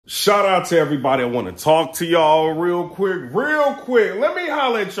Shout out to everybody. I want to talk to y'all real quick. Let me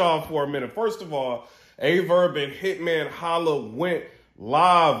holler at y'all for a minute. First of all, VERB and Hitman Holla went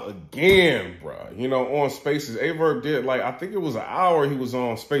live again, bro. You know, on Spaces. VERB did, like, I think it was an hour he was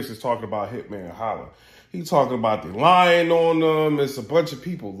on Spaces talking about Hitman Holla. He talking about the lying on them. It's a bunch of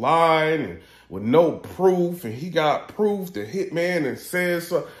people lying and with no proof. And he got proof that Hitman and says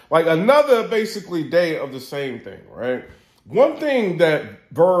so. Like another basically day of the same thing, right? One thing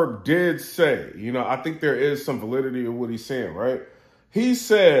that VERB did say, you know, I think there is some validity in what he's saying, right? He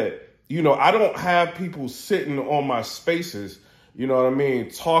said, you know, I don't have people sitting on my Spaces, you know what I mean,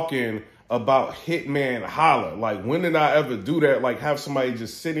 talking about Hitman Holla. Like, when did I ever do that? Like, have somebody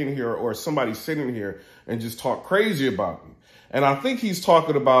just sitting here or somebody sitting here and just talk crazy about me. And I think he's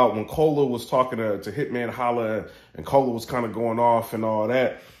talking about when Cola was talking to Hitman Holla and Cola was kind of going off and all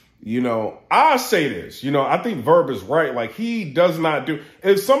that. You know, I say this, you know, I think VERB is right. Like, he does not do,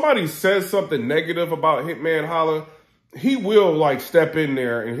 if somebody says something negative about Hitman Holla, he will like step in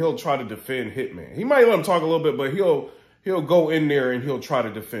there and he'll try to defend Hitman. He might let him talk a little bit, but he'll go in there and he'll try to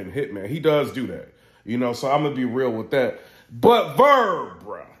defend Hitman. He does do that, you know, so I'm going to be real with that. But VERB,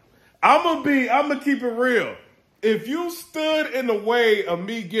 bro, I'm going to keep it real. If you stood in the way of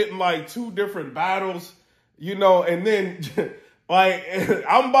me getting like 2 different battles, you know, and then like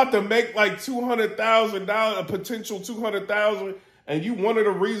I'm about to make like $200,000, a potential $200,000, and you one of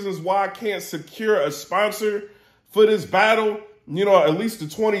the reasons why I can't secure a sponsor for this battle, you know, at least the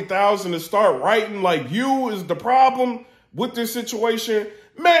 $20,000 to start writing, like you is the problem with this situation.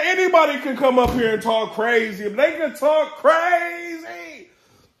 Man, anybody can come up here and talk crazy. If they can talk crazy,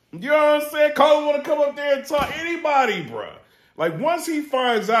 you know what I'm saying? Cole want to come up there and talk. Anybody, bro. Like, once he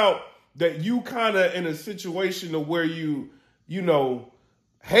finds out that you kind of in a situation to where you know,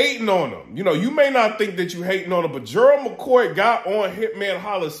 hating on him. You know, you may not think that you hating on him, but Gerald McCoy got on Hitman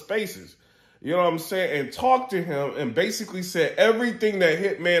Holla's Spaces, you know what I'm saying, and talked to him and basically said everything that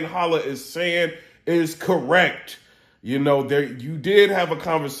Hitman Holla is saying is correct. You know, you did have a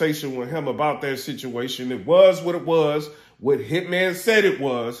conversation with him about that situation. It was what Hitman said it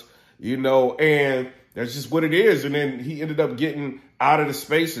was, you know, and that's just what it is. And then he ended up getting out of the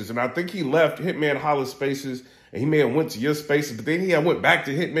Spaces. And I think he left Hitman Holla's Spaces, and he may have went to your Spaces, but then he went back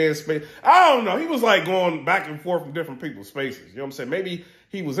to Hitman's Space. I don't know. He was like going back and forth from different people's Spaces. You know what I'm saying? Maybe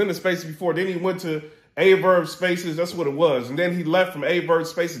he was in the Spaces before, then he went to VERB Spaces. That's what it was. And then he left from VERB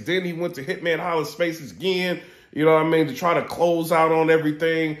Spaces. Then he went to Hitman Holla's Spaces again. You know what I mean? To try to close out on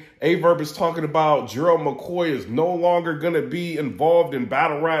everything. VERB is talking about Gerald McCoy is no longer going to be involved in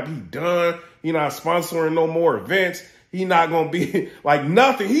battle rap. He done. He not sponsoring no more events. He not going to be like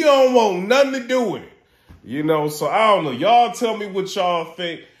nothing. He don't want nothing to do with it. You know, so I don't know. Y'all tell me what y'all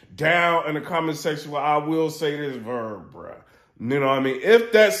think down in the comment section. Well, I will say this, VERB, bro. You know what I mean?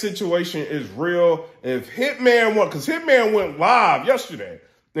 If that situation is real, if Hitman went, because Hitman went live yesterday,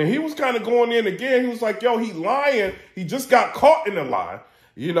 and he was kind of going in again. He was like, yo, he lying. He just got caught in a lie,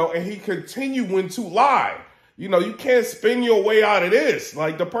 you know, and he continuing to lie. You know, you can't spin your way out of this.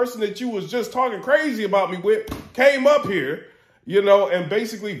 Like, the person that you was just talking crazy about me with came up here, you know, and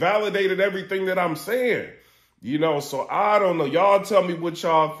basically validated everything that I'm saying, you know. So I don't know. Y'all tell me what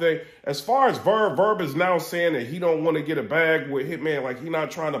y'all think. As far as VERB is now saying that he don't want to get a bag with Hitman. Like, he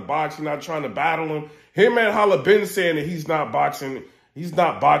not trying to box. He not trying to battle him. Hitman Holla been saying that he's not boxing. He's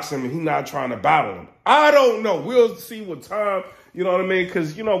not boxing and he's not trying to battle him. I don't know. We'll see what time, you know what I mean?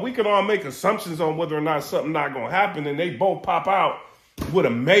 Because, you know, we can all make assumptions on whether or not something not going to happen. And they both pop out with a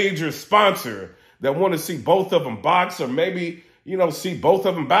major sponsor that want to see both of them box, or maybe, you know, see both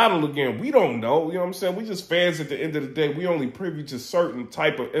of them battle again. We don't know. You know what I'm saying? We just fans at the end of the day. We only privy to certain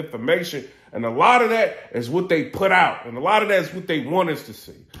type of information. And a lot of that is what they put out. And a lot of that is what they want us to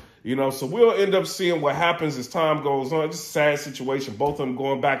see. You know, so we'll end up seeing what happens as time goes on. It's a sad situation, both of them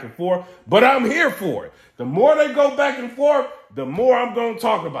going back and forth, but I'm here for it. The more they go back and forth, the more I'm going to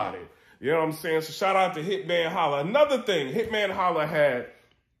talk about it. You know what I'm saying? So shout out to Hitman Holla. Another thing Hitman Holla had,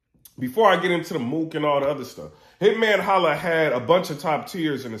 before I get into the MOOK and all the other stuff, Hitman Holla had a bunch of top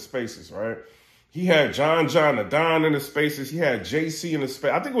tiers in the Spaces, right? He had John the Don in the Spaces. He had JC in the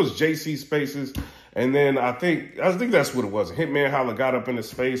Space. I think it was JC Spaces. And then I think that's what it was. Hitman Holla got up in the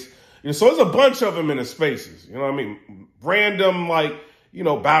Space. You know, so there's a bunch of them in the Spaces. You know what I mean? Random, like, you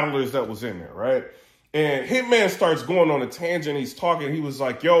know, battlers that was in there, right? And Hitman starts going on a tangent. He's talking. He was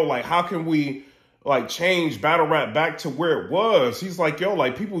like, yo, like, how can we, like, change battle rap back to where it was? He's like, yo,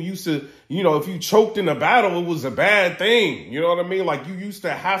 like, people used to, you know, if you choked in a battle, it was a bad thing. You know what I mean? Like, you used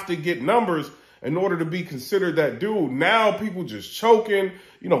to have to get numbers in order to be considered that dude. Now people just choking.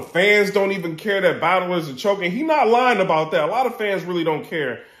 You know, fans don't even care that battlers are choking. He not lying about that. A lot of fans really don't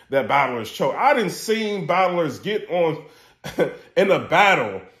care that battlers choke. I done seen battlers get on in a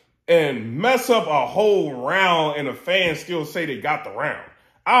battle and mess up a whole round and the fans still say they got the round.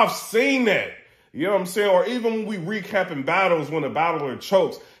 I've seen that. You know what I'm saying? Or even when we recapping battles, when a battler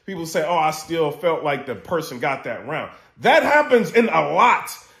chokes, people say, oh, I still felt like the person got that round. That happens in a lot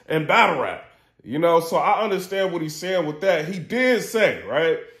in battle rap. You know, so I understand what he's saying with that. He did say,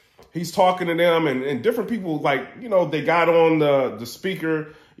 right? He's talking to them and different people, like, you know, they got on the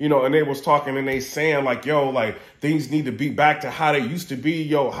speaker, you know, and they was talking and they saying like, yo, like things need to be back to how they used to be.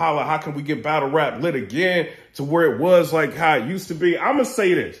 Yo, holla, how can we get battle rap lit again to where it was like how it used to be? I'm going to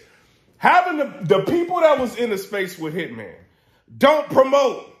say this. Having the people that was in the space with Hitman don't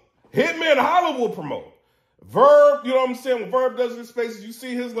promote. Hitman Holla will promote. Verb, you know what I'm saying? When Verb does his spaces, you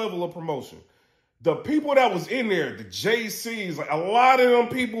see his level of promotion. The people that was in there, the JCs, like a lot of them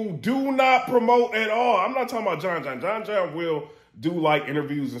people do not promote at all. I'm not talking about John John. John John will do like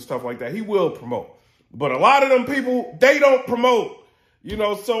interviews and stuff like that. He will promote. But a lot of them people, they don't promote. You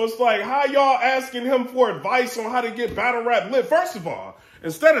know, so it's like, how y'all asking him for advice on how to get battle rap lit? First of all,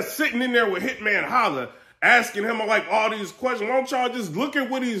 instead of sitting in there with Hitman Holla, asking him like all these questions, why don't y'all just look at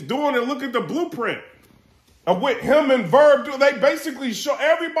what he's doing and look at the blueprint? And with him and Verb, they basically show,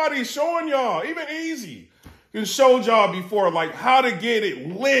 everybody's showing y'all, even Easy, he showed y'all before, like how to get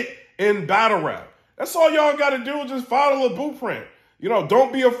it lit in battle rap. That's all y'all got to do, just follow the blueprint. You know,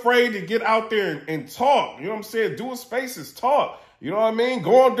 don't be afraid to get out there and talk. You know what I'm saying? Do a spaces, talk. You know what I mean?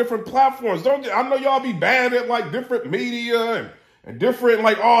 Go on different platforms. I know y'all be bad at like different media and different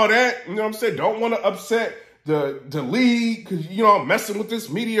like all that. You know what I'm saying? Don't want to upset the league because, you know, I'm messing with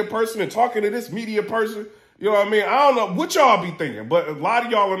this media person and talking to this media person. You know what I mean? I don't know what y'all be thinking, but a lot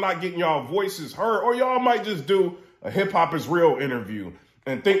of y'all are not getting y'all voices heard, or y'all might just do a Hip Hop is Real interview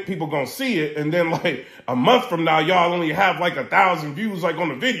and think people gonna see it, and then like a month from now, y'all only have like 1,000 views like on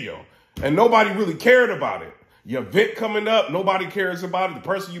the video, and nobody really cared about it. Your event coming up, nobody cares about it. The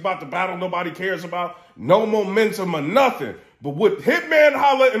person you about to battle, nobody cares about. No momentum or nothing. But what Hitman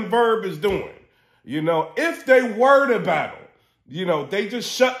Holla and Verb is doing, you know, if they were to battle, you know, they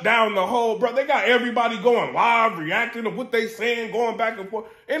just shut down the whole, bro. They got everybody going live, reacting to what they saying, going back and forth.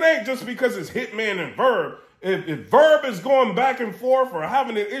 It ain't just because it's Hitman and Verb. If Verb is going back and forth or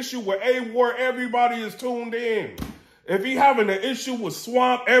having an issue with A-War, everybody is tuned in. If he having an issue with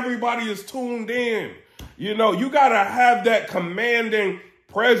Swamp, everybody is tuned in. You know, you got to have that commanding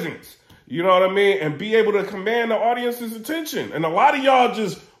presence, you know what I mean? And be able to command the audience's attention. And a lot of y'all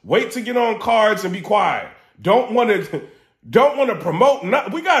just wait to get on cards and be quiet. Don't want to promote.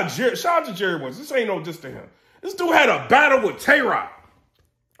 We got Jerry. Shout out to Jerry Woods. This ain't no just to him. This dude had a battle with Tay-Rock,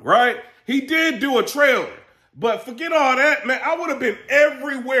 right? He did do a trailer. But forget all that, man. I would have been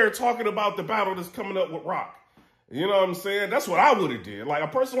everywhere talking about the battle that's coming up with Rock. You know what I'm saying? That's what I would have did. Like, a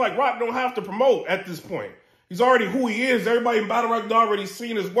person like Rock don't have to promote at this point. He's already who he is. Everybody in Battle Rock already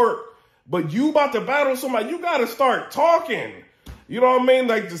seen his work. But you about to battle somebody, you got to start talking. You know what I mean?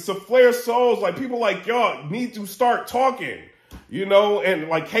 Like, the Souffleur Souls, like, people like y'all need to start talking. You know, and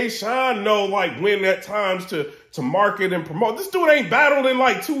like K-Shine know, like, when at times to market and promote. This dude ain't battled in,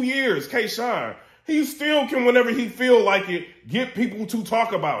 like, 2 years, K-Shine. He still can, whenever he feel like it, get people to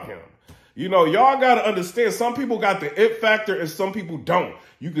talk about him. You know, y'all got to understand, some people got the it factor and some people don't.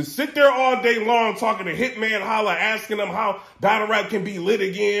 You can sit there all day long talking to Hitman Holla, asking them how battle rap can be lit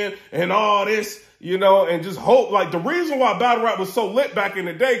again and all this, you know, and just hope. Like, the reason why battle rap was so lit back in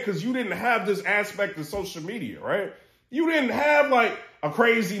the day, because you didn't have this aspect of social media, right? You didn't have, like, a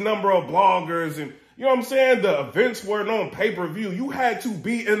crazy number of bloggers and, you know what I'm saying? The events weren't on pay-per-view. You had to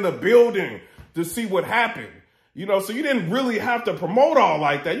be in the building to see what happened. You know, so you didn't really have to promote all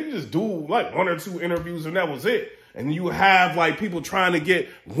like that. You could just do like 1 or 2 interviews and that was it. And you have like people trying to get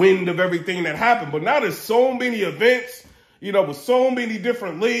wind of everything that happened. But now there's so many events, you know, with so many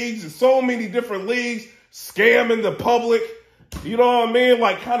different leagues and so many different leagues scamming the public. You know what I mean?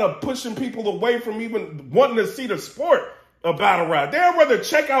 Like kind of pushing people away from even wanting to see the sport of battle rap. They'd rather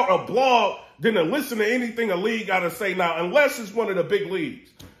check out a blog than to listen to anything a league got to say now, unless it's one of the big leagues.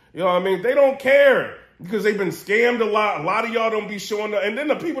 You know what I mean? They don't care. Because they've been scammed a lot. A lot of y'all don't be showing up. And then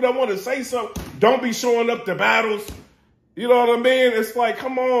the people that want to say something don't be showing up to battles. You know what I mean? It's like,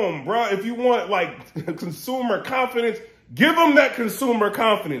 come on, bro. If you want, like, consumer confidence, give them that consumer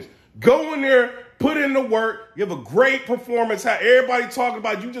confidence. Go in there, put in the work, give a great performance. Have everybody talk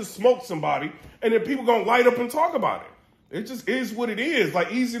about you just smoked somebody. And then people going to light up and talk about it. It just is what it is.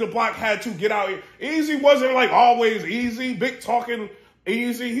 Like, Easy the Block had to get out here. Easy wasn't, like, always easy. Big talking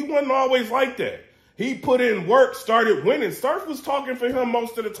easy. He wasn't always like that. He put in work, started winning. Surf was talking for him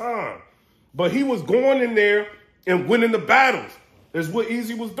most of the time. But he was going in there and winning the battles. is what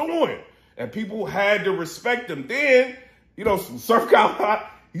Easy was doing. And people had to respect him. Then, you know, some Surf got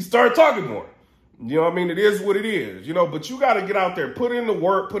hot, he started talking more. You know what I mean? It is what it is, you know, but you got to get out there, put in the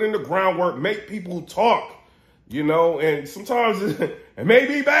work, put in the groundwork, make people talk, you know, and sometimes it may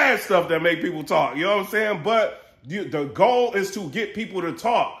be bad stuff that make people talk, you know what I'm saying? But the goal is to get people to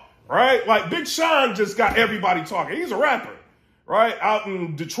talk, right? Like Big Sean just got everybody talking. He's a rapper, right? Out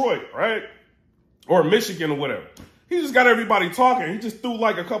in Detroit, right? Or Michigan or whatever. He just got everybody talking. He just threw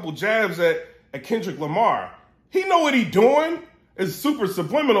like a couple jabs at Kendrick Lamar. He know what he doing. It's super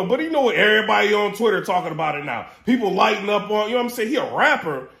subliminal, but he know what everybody on Twitter talking about it now. People lighting up on, you know what I'm saying? He a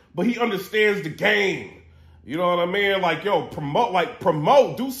rapper, but he understands the game. You know what I mean? Like, yo,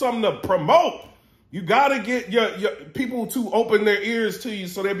 promote, do something to promote. You got to get your people to open their ears to you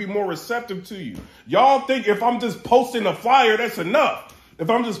so they'll be more receptive to you. Y'all think if I'm just posting a flyer, that's enough. If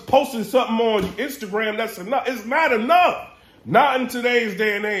I'm just posting something on Instagram, that's enough. It's not enough. Not in today's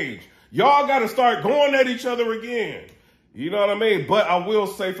day and age. Y'all got to start going at each other again. You know what I mean? But I will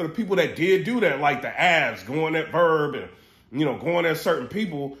say for the people that did do that, like the Avs going at Verb and, you know, going at certain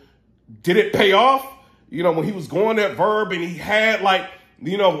people, did it pay off? You know, when he was going at Verb and he had like,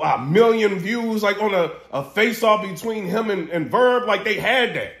 you know, 1 million views, like on a face-off between him and Verb, like they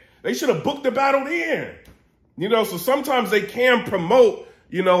had that. They should have booked the battle then. You know, so sometimes they can promote,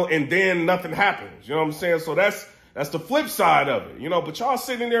 you know, and then nothing happens. You know what I'm saying? So that's the flip side of it, you know. But y'all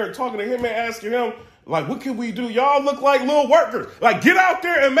sitting there and talking to him and asking him, like, what can we do? Y'all look like little workers. Like, get out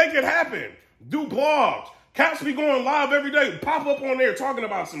there and make it happen. Do blogs. Caps be going live every day. Pop up on there talking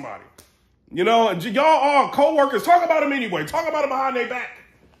about somebody. You know, and y'all all co-workers. Talk about them anyway. Talk about them behind their back.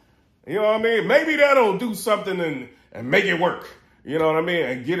 You know what I mean? Maybe that'll do something and make it work. You know what I mean?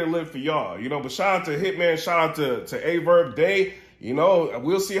 And get it lit for y'all. You know, but shout out to Hitman. Shout out to A-Verb Day. You know,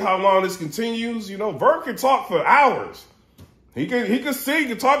 we'll see how long this continues. You know, Verb can talk for hours. He can sing, he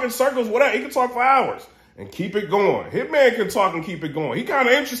can talk in circles, whatever. He can talk for hours and keep it going. Hitman can talk and keep it going. He kind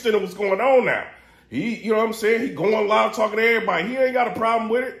of interested in what's going on now. You know what I'm saying? He going live talking to everybody. He ain't got a problem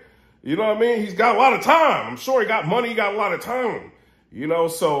with it. You know what I mean? He's got a lot of time. I'm sure he got money. He got a lot of time. You know,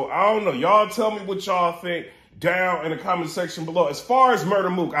 so I don't know. Y'all tell me what y'all think down in the comment section below. As far as Murder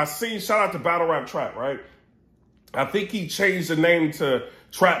Mook, I seen, shout out to Battle Rap Trap, right? I think he changed the name to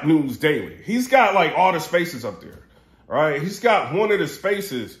Trap News Daily. He's got like all the spaces up there. Right, he's got one of the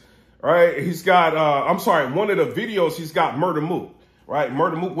spaces, right? He's got, one of the videos, he's got Murder Mook, right?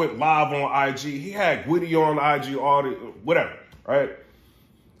 Murder Mook went live on IG. He had Gwitty on IG, all the, whatever, right?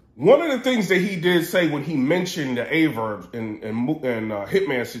 One of the things that he did say when he mentioned the A-Verb and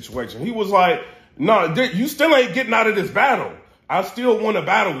Hitman situation, he was like, no, you still ain't getting out of this battle. I still want to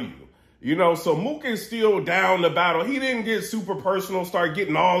battle you. You know, so Mook is still down the battle. He didn't get super personal, start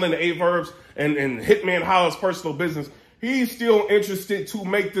getting all in the A-Verbs and Hitman Holla's personal business. He's still interested to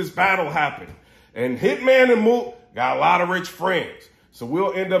make this battle happen. And Hitman and Mook got a lot of rich friends. So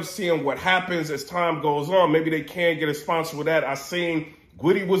we'll end up seeing what happens as time goes on. Maybe they can get a sponsor with that. I seen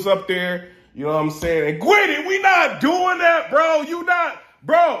Gwitty was up there. You know what I'm saying? And Gwitty, we not doing that, bro. You not.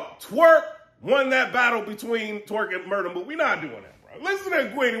 Bro, Twerk won that battle between Twerk and Murder Mook. We not doing that, bro. Listen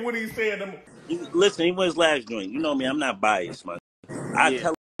to Gwitty, what he's saying. Listen, he won his last joint. You know me, I'm not biased, man. I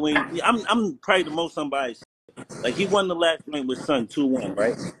tell him, I'm probably the most unbiased. Like, he won the last joint with Son 2-1,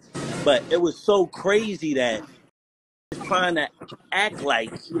 right? But it was so crazy that he was trying to act like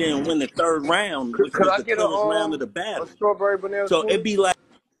he didn't win the third round, which was the fullest round of the battle. Strawberry banana so it'd be like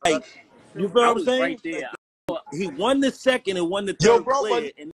you feel what I'm saying? Right there. He won the second and won the third clear,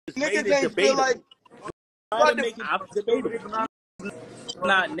 and it's made it debatable.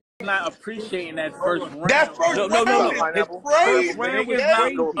 Not appreciating that first round. That first round is crazy.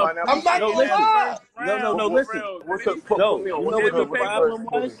 I'm not gonna lie. No, listen. You know what the problem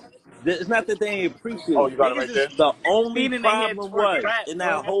was? It's not that they ain't appreciate it. The only problem was in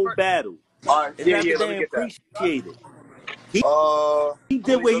that whole battle. It's not that they ain't appreciate it. He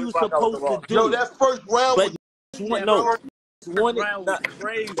did what he was supposed to do. Yo, that first round was...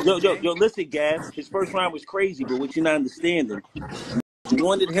 Yo, listen, Gas. His first round was crazy, but what you're not understanding, you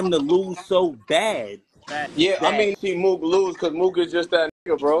wanted him to lose so bad. Yeah, I mean, see Mook lose because Mook is just that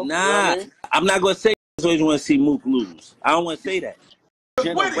nigga, bro. Nah, you know what I mean? I'm not going to say I always want to see Mook lose. I don't want to say that.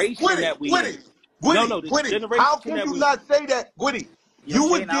 Generation that we in. Gwitty, how can you not say that, Gwitty? You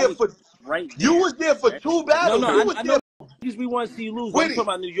was there for two battles. I know we want to see you lose. I'm talking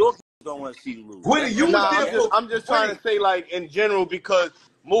about New York don't want to see you lose. Gwitty, you was there for... I'm just trying to say, like, in general, because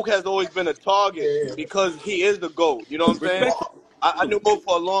Mook has always been a target because he is the GOAT. You know what I'm saying? I knew Mook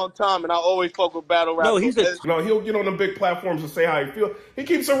for a long time, and I always fuck with battle rap. No, he's a... he'll get on the big platforms and say how he feel. He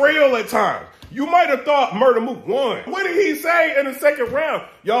keeps it real at times. You might have thought Murder Mook won. What did he say in the second round?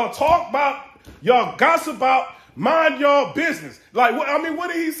 Y'all talk about, y'all gossip about, mind y'all business. Like,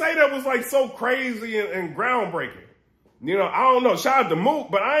 what did he say that was like so crazy and groundbreaking? You know, I don't know. Shout out to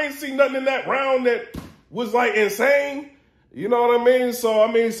Mook, but I ain't seen nothing in that round that was like insane. You know what I mean? So,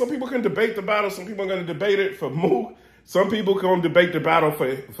 I mean, some people can debate the battle. Some people are going to debate it for Mook. Some people can debate the battle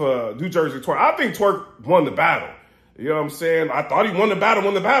for New Jersey Twerk. I think Twerk won the battle. You know what I'm saying? I thought he won the battle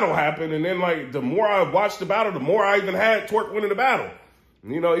when the battle happened. And then, like, the more I watched the battle, the more I even had Twerk winning the battle.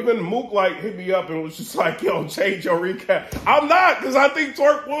 You know, even Mook, like, hit me up and was just like, yo, change your recap. I'm not, because I think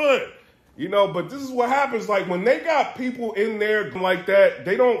Twerk won. You know, but this is what happens. Like, when they got people in there like that,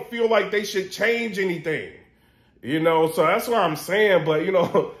 they don't feel like they should change anything. You know, so that's what I'm saying. But, you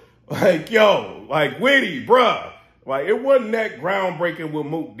know, like, yo, like, witty, bruh. Like, it wasn't that groundbreaking what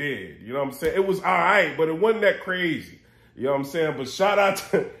Mook did. You know what I'm saying? It was all right, but it wasn't that crazy. You know what I'm saying? But shout out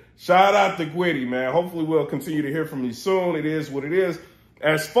to Gwitty, man. Hopefully we'll continue to hear from you soon. It is what it is.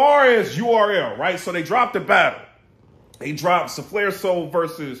 As far as URL, right? So they dropped the battle. They dropped Flair Soul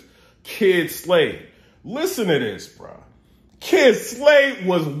versus Kid Slade. Listen to this, bro. Kid Slade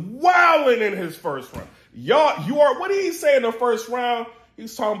was wilding in his first round. What did he say in the first round? He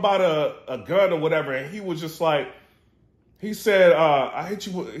was talking about a gun or whatever, and he was just like, he said, I hit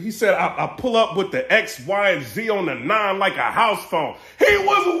you. He said, I pull up with the X, Y, and Z on the 9 like a house phone. He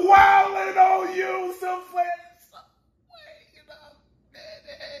was wilding on you, Flair.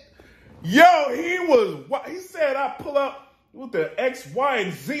 Yo, he said, I pull up with the X, Y,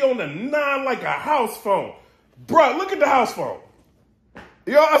 and Z on the 9 like a house phone. Bruh, look at the house phone.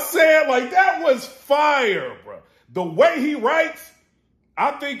 You know what I'm saying? Like, that was fire, bro. The way he writes,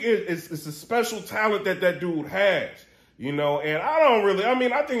 I think it's a special talent that dude has, you know, and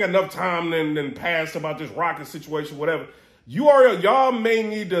I think enough time then passed about this Rocket situation, whatever. Y'all may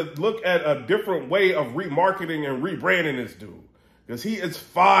need to look at a different way of remarketing and rebranding this dude, because he is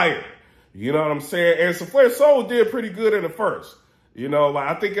fire. You know what I'm saying? And Flair Soul did pretty good in the first. You know, like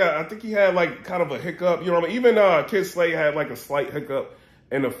I think he had like kind of a hiccup. You know what I mean? Even Kid Slade had like a slight hiccup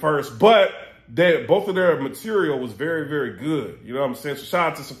in the first, but both of their material was very, very good. You know what I'm saying? So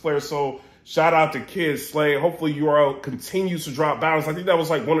shout out to Flair Soul. Shout out to Kid Slade. Hopefully URL continues to drop battles. I think that was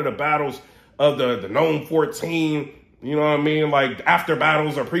like one of the battles of the Gnome 14. You know what I mean? Like after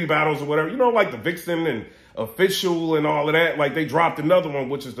battles or pre-battles or whatever. You know, like the Vixen and Official and all of that. Like they dropped another one,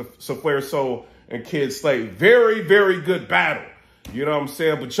 which is the Flair Soul and Kid Slade. Very, very good battle. You know what I'm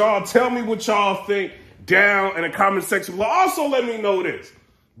saying? But y'all tell me what y'all think down in the comment section below. Also let me know this.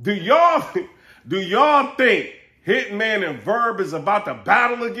 Do y'all think Hitman and VERB is about to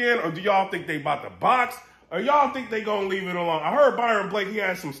battle again? Or do y'all think they about to box? Or y'all think they gonna leave it alone? I heard Byron Blake, he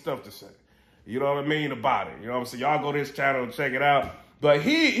had some stuff to say. You know what I mean about it. You know what I'm saying? Y'all go to his channel and check it out. But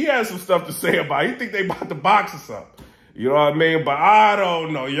he has some stuff to say about it. He think they about to box or something. You know what I mean? But I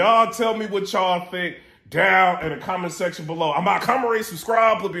don't know. Y'all tell me what y'all think down in the comment section below. I'm about to comment, rate,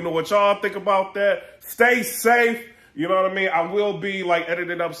 subscribe. Let me know what y'all think about that. Stay safe. You know what I mean? I will be like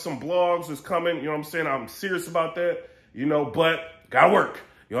editing up some blogs that's coming. You know what I'm saying? I'm serious about that. You know, but gotta work.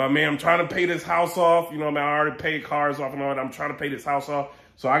 You know what I mean? I'm trying to pay this house off. You know what I mean? I already paid cars off and all that. I'm trying to pay this house off.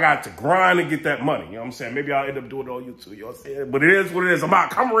 So I got to grind and get that money. You know what I'm saying? Maybe I'll end up doing it on YouTube. You know what I'm saying? But it is what it is. I'm out.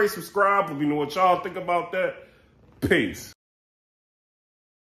 Comment, rate, subscribe. Let me know what y'all think about that. Peace.